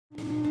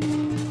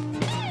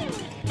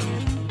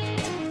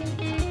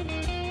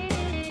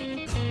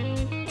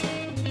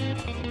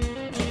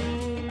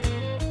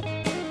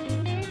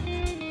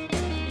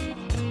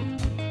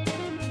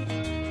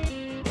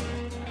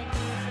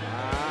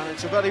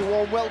very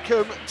warm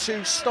welcome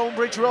to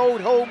Stonebridge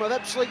Road, home of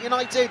Ebbsfleet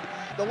United.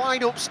 The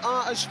lineups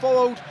are as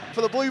followed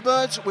for the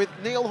Bluebirds, with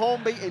Neil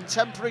Hornby in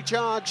temporary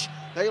charge.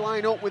 They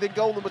line up with in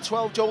goal number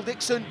 12 Joel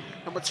Dixon,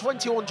 number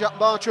 21 Jack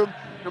Bartram,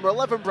 number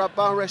 11 Brad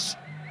Barris,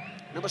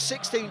 number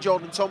 16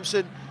 Jordan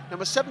Thompson,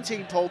 number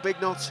 17 Paul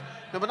Bignott,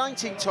 number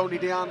 19 Tony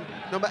Dean,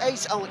 number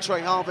 8 Alex Ray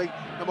Harvey,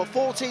 number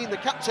 14 the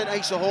captain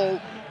Asa Hall,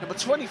 number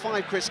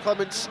 25 Chris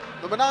Clements,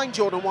 number 9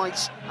 Jordan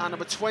White, and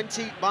number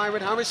 20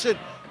 Byron Harrison.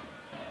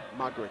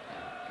 Magri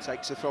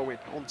takes the throw in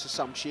onto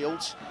Sam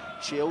Shields.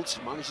 Shields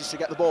manages to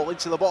get the ball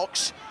into the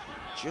box,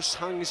 just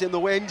hangs in the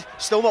wind,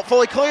 still not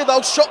fully clear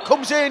though. Shot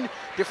comes in,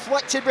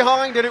 deflected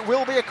behind, and it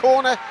will be a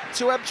corner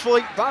to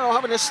Ebbsfleet. Barrow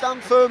having to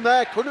stand firm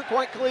there, couldn't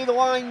quite clear the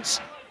lines,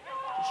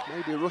 just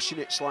maybe rushing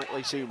it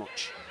slightly too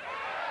much.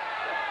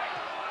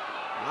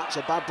 That's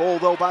a bad ball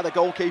though by the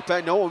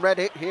goalkeeper, no one read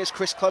it. Here's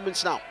Chris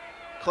Clements now.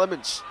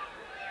 Clements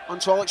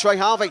onto Alex Ray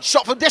Harvey,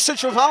 shot from distance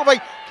from Harvey,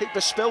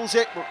 keeper spills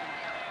it, but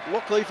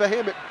luckily for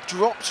him it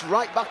drops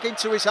right back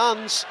into his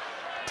hands.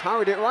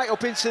 Parried it right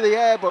up into the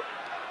air, but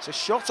it's a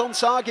shot on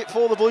target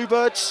for the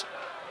Bluebirds.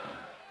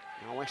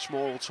 Now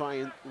Eshmore will try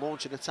and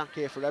launch an attack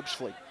here for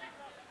Ebbsfleet.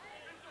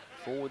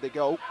 Forward they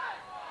go.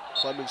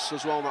 Clements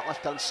does well on that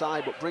left-hand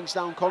side, but brings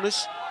down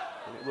Connors,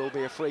 and it will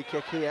be a free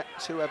kick here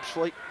to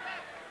Ebbsfleet.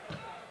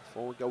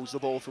 Forward goes the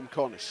ball from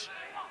Connors.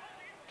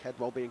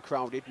 Kedwell being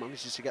crowded,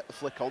 manages to get the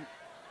flick on.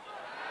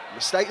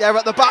 Mistake there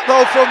at the back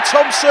though from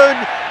Thompson,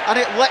 and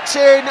it lets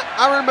in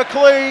Aaron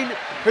McLean,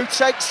 who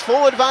takes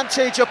full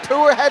advantage. A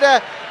poor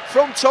header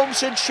from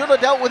Thompson, should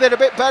have dealt with it a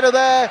bit better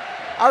there.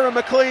 Aaron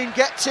McLean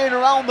gets in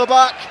around the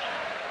back,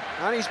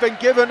 and he's been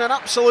given an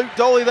absolute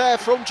dolly there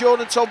from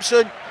Jordan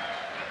Thompson.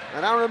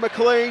 And Aaron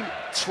McLean,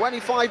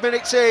 25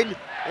 minutes in,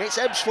 it's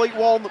Ebbsfleet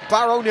 1,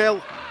 Barrow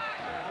 0.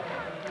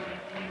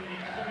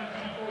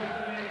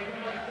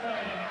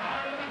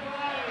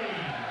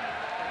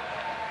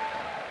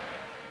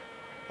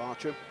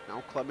 Bartram,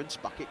 now Clements,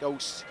 back it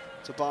goes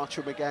to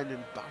Bartram again,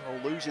 and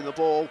Barrow losing the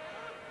ball.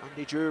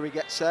 Andy Drury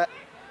gets set,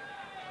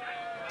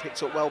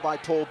 picked up well by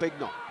Paul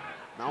Bignott.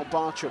 Now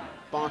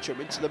Bartram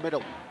into the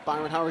middle,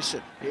 Byron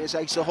Harrison, here's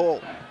Asa Hall.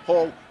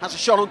 Hall has a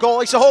shot on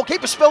goal, Asa Hall,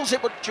 keeper spills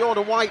it, but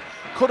Jordan White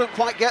couldn't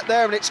quite get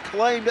there, and it's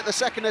claimed at the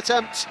second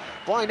attempt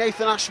by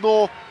Nathan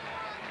Ashmore.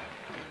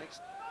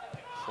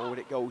 Forward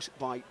it goes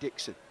by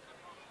Dixon.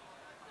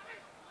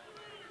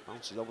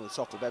 Bounces over the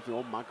top of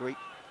everyone, Magri.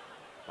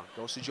 Back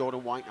goes to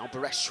Jordan White, now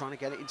Barres trying to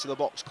get it into the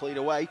box, cleared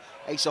away.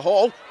 Asa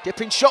Hall,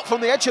 dipping shot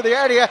from the edge of the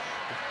area.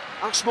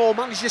 Ashmore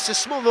manages to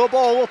smother the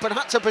ball up and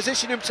had to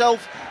position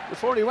himself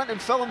before he went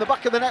and fell in the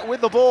back of the net with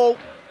the ball.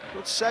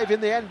 Good save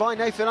in the end by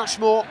Nathan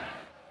Ashmore.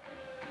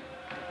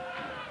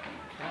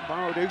 Can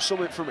Barrow do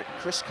something from it?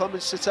 Chris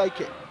Clements to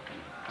take it.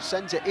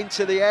 Sends it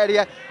into the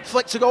area,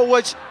 flick to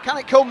goalwards. Can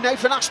it come?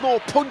 Nathan Ashmore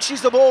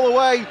punches the ball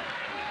away.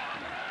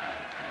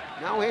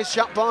 Now here's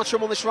Jack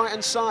Bartram on this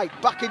right-hand side.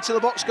 Back into the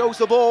box goes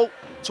the ball,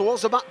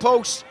 towards the back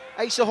post.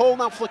 Asa Hall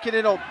now flicking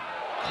it on.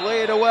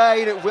 Cleared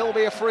away, and it will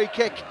be a free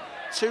kick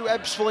to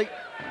Ebbsfleet.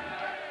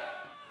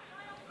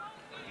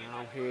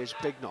 Now here's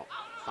Bignott.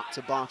 Back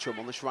to Bartram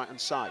on this right-hand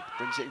side.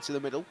 Brings it into the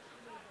middle.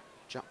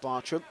 Jack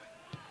Bartram.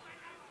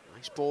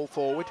 Nice ball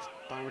forward.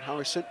 Byron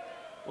Harrison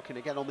looking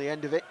to get on the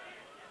end of it.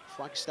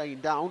 Flag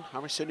staying down.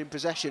 Harrison in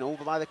possession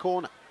over by the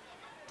corner.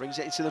 Brings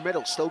it into the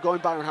middle, still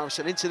going Byron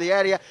Harrison into the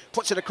area,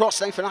 puts it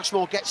across. Nathan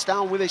Ashmore gets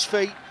down with his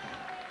feet,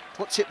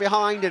 puts it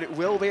behind, and it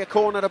will be a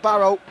corner to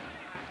Barrow.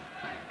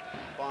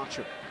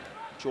 Bartram,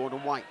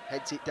 Jordan White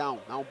heads it down.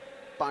 Now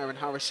Byron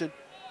Harrison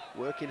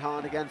working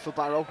hard again for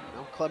Barrow.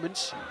 Now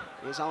Clements,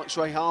 here's Alex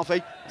Ray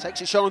Harvey, takes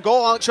a shot on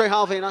goal. Alex Ray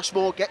Harvey, and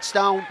Ashmore gets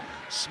down,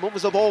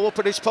 smothers the ball up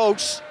at his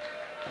post.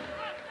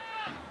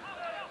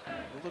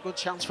 Another good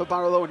chance for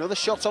Barrow though, another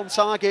shot on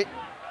target.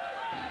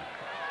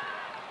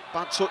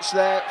 Bad touch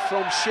there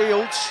from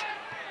Shields.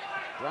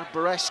 Brad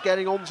Barres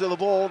getting onto the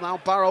ball. Now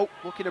Barrow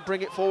looking to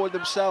bring it forward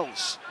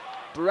themselves.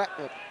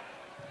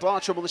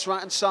 Bartram on this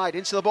right-hand side.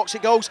 Into the box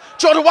it goes.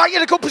 Jordan White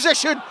in a good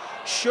position.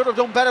 Should have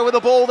done better with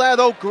the ball there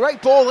though.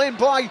 Great ball in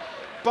by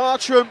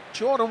Bartram.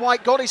 Jordan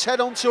White got his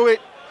head onto it.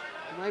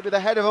 Maybe the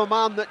head of a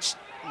man that's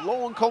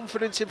low on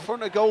confidence in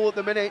front of goal at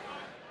the minute.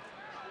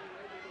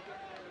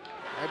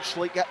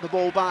 Ebbsfleet get the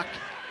ball back.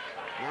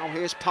 Now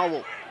here's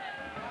Powell.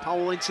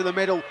 Powell into the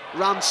middle,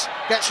 Rance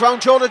gets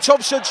round Jordan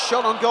Thompson,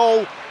 shot on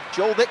goal.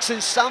 Joel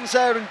Dixon stands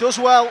there and does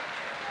well,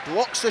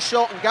 blocks the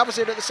shot and gathers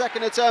it at the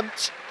second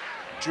attempt.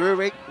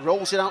 Drury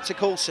rolls it out to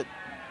Coulson.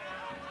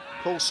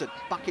 Coulson,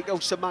 back it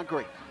goes to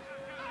Magri.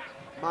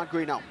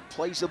 Magri now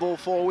plays the ball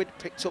forward,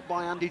 picked up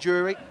by Andy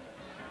Drury.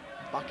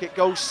 Back it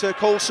goes to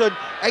Coulson,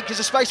 acres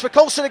of space for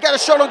Coulson to get a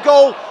shot on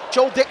goal.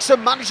 Joel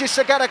Dixon manages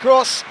to get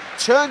across,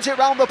 turns it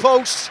round the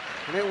post,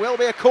 and it will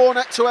be a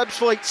corner to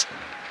Ebbsfleet.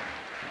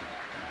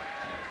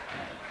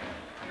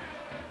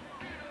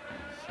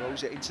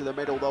 Throws it into the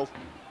middle though.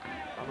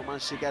 Barrow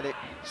managed to get it.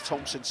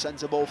 Thompson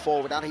sends the ball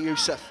forward. Anna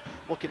Youssef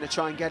looking to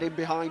try and get in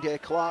behind here.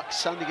 Clark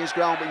standing his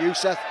ground, but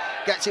Youssef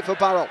gets it for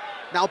Barrow.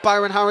 Now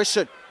Byron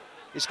Harrison.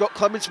 He's got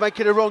Clements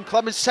making a run.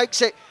 Clements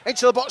takes it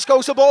into the box,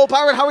 goes the ball.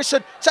 Byron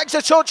Harrison takes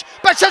a touch.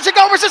 Bedsenti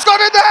Gomez has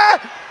got in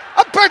there,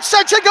 and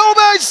Bedsenti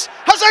Gomez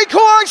has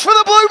equalised for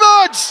the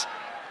Bluebirds.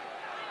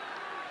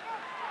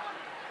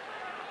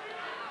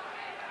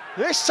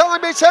 This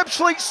time it's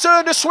Ebbsfleet's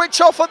turn to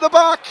switch off at the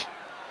back,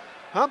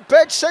 and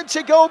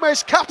Bedsenti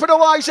Gomez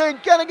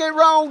capitalising, getting it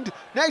round.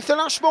 Nathan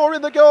Ashmore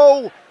in the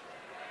goal.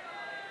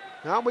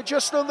 And with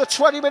just under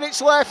 20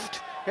 minutes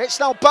left, it's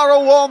now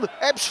Barrow 1,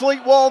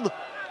 Ebbsfleet 1.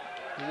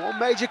 One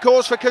major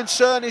cause for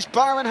concern is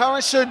Byron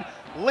Harrison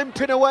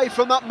limping away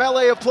from that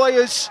melee of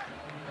players.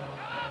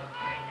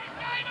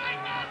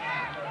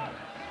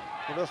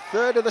 For the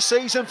third of the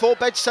season for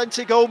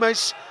Bedsenti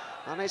Gomez,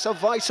 and it's a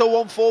vital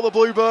one for the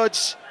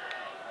Bluebirds.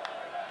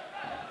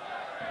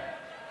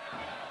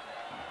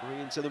 Three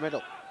into the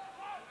middle.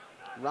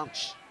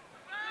 Ranch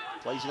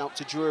plays it out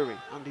to Drury.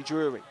 Andy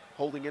Drury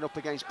holding it up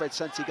against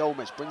Bedsenti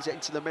Gomez, brings it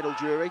into the middle.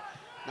 Drury,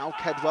 now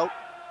Kedwell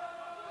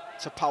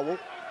to Powell.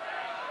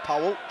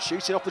 Powell,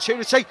 shooting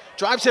opportunity,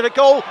 drives it a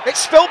goal. It's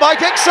spilled by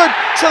Dixon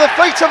to the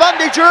feet of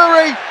Andy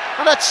Drury,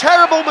 and a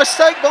terrible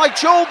mistake by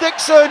Joel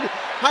Dixon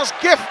has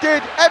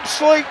gifted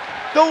Ebbsfleet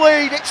the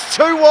lead. It's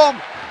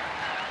 2-1.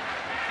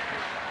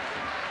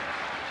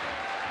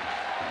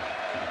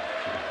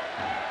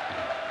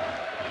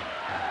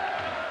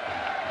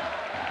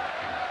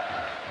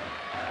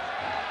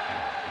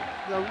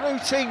 The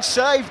routine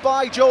save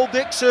by Joel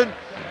Dixon,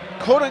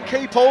 couldn't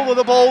keep hold of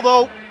the ball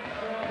though,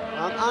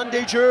 and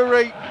Andy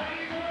Drury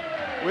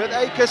with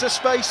acres of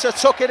space to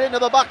tuck it into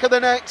the back of the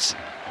net,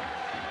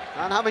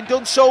 and having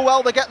done so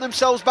well, they get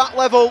themselves back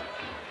level.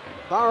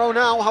 Barrow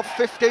now have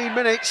 15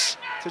 minutes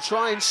to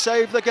try and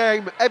save the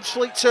game.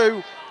 Ebbsfleet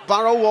 2,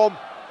 Barrow 1.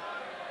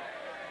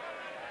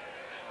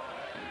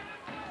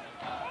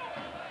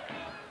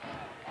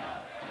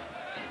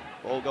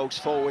 Ball goes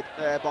forward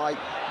there by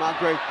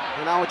Magri,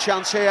 and now a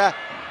chance here.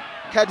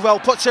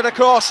 Kedwell puts it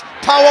across,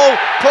 Powell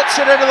puts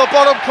it into the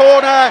bottom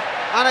corner,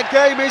 and a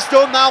game is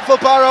done now for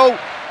Barrow.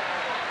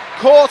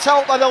 Caught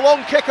out by the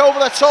long kick over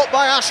the top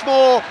by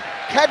Ashmore.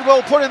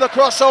 Kedwell putting the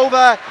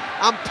crossover,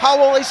 and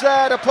Powell is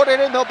there to put it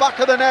in the back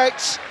of the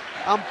net.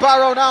 And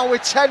Barrow now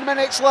with 10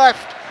 minutes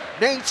left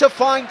need to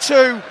find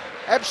 2.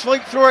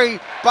 Ebbsfleet 3,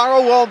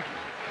 Barrow 1.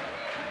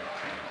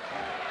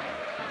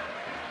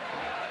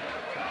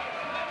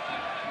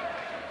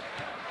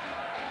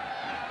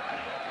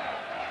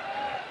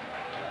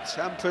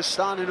 Temper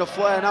starting to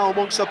flare now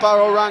amongst the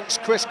Barrow ranks.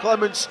 Chris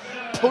Clements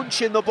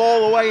punching the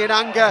ball away in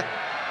anger.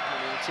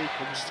 Penalty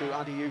comes to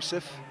Adi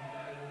Youssef.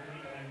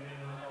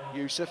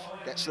 Youssef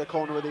gets to the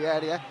corner of the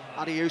area.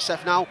 Adi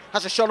Youssef now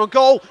has a shot on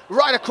goal,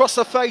 right across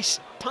the face.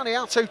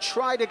 Paniatou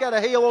tried to get a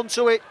heel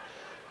onto it,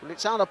 and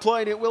it's out of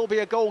play, and it will be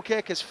a goal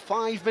kick as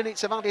 5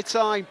 minutes of added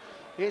time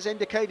is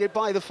indicated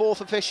by the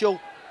fourth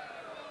official.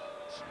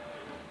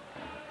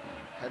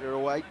 Header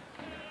away.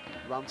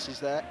 Rance is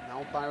there.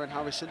 Now Byron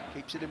Harrison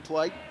keeps it in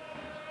play.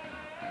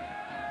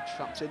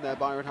 Trapped in there,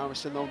 Byron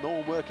Harrison, though. No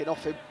one working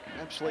off him.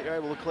 Ebbsfleet are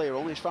able to clear,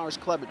 only as far as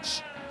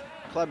Clements.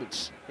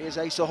 Clements, here's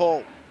Asa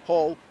Hall.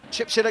 Hall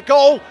chips in a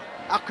goal.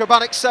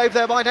 Acrobatic save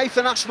there by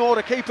Nathan Ashmore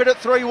to keep it at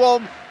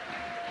 3-1.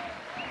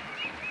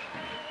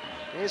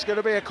 Here's going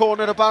to be a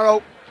corner to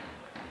Barrow.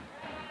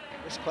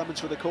 Chris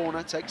Clements with a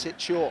corner, takes it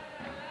short.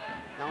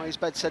 Now here's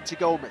Bedsenti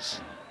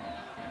Gomez.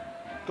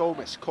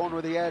 Gomez, corner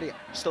of the area,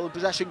 still in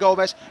possession.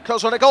 Gomez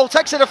curls on a goal,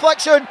 takes a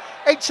deflection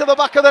into the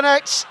back of the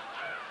net.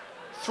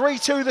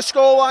 3-2 the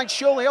scoreline,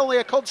 surely only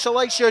a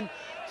consolation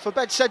for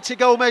Bedsenti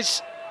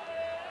Gomez.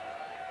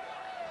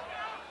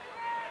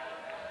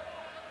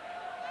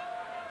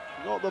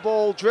 Got the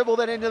ball, dribbled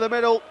it into the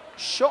middle,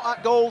 shot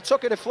at goal,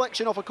 took a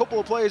deflection off a couple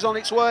of players on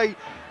its way,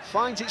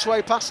 finds its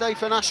way past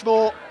Nathan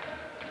Ashmore.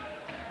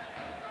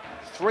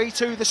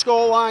 3-2 the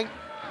scoreline,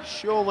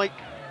 surely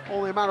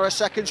only a matter of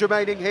seconds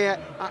remaining here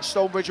at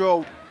Stonebridge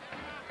Road.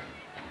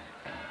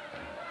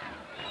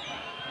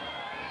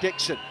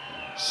 Dixon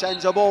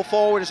sends a ball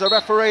forward as the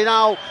referee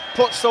now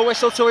puts the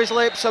whistle to his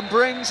lips and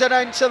brings an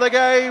end to the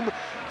game.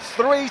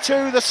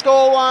 3-2 the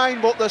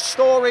scoreline, but the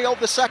story of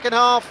the second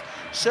half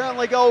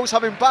certainly goes,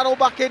 having battled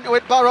back into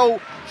it, Barrow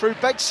through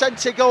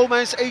Bedsenti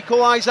Gomez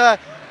equaliser.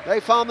 They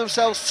found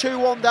themselves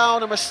 2-1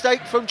 down, a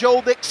mistake from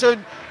Joel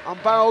Dixon,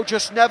 and Barrow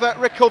just never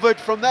recovered.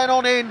 From then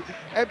on in,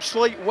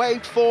 Ebbsfleet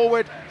waved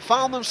forward,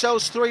 found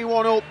themselves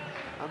 3-1 up,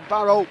 and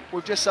Barrow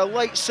with just a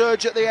late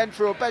surge at the end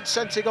through a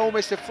Bedsenti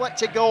Gomez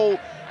deflected goal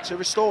to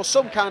restore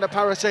some kind of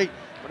parity,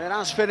 but it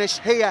has finished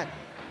here.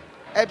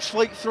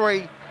 Ebbsfleet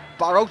 3,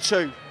 Barrow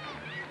 2.